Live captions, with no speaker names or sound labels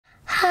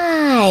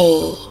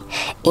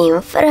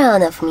In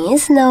front of me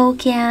is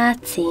Nokia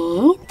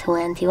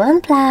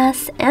C21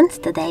 Plus, and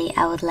today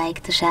I would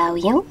like to show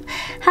you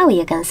how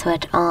you can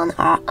switch on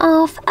or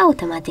off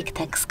automatic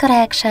text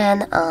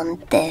correction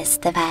on this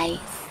device.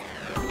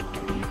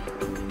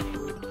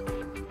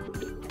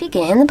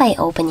 Begin by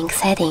opening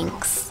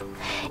Settings.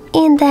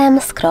 In them,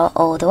 scroll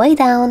all the way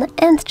down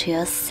and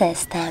choose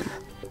System.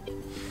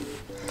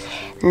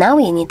 Now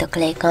you need to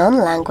click on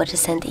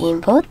Languages and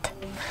Input,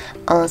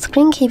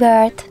 On-Screen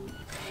Keyboard,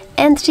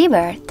 and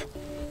Gboard.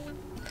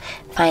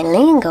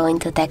 Finally, go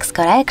into Text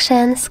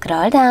Correction,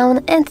 scroll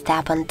down and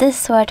tap on this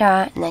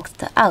switcher next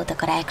to Auto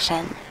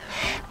Correction.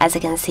 As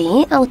you can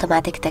see,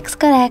 automatic text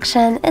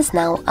correction is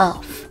now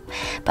off,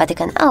 but you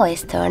can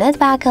always turn it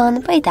back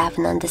on by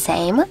tapping on the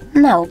same,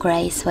 now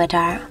grey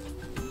switcher.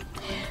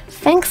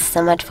 Thanks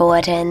so much for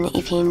watching.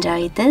 If you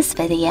enjoyed this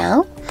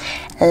video,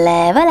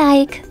 leave a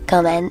like,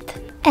 comment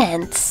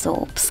and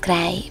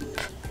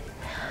subscribe.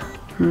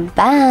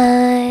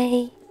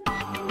 Bye!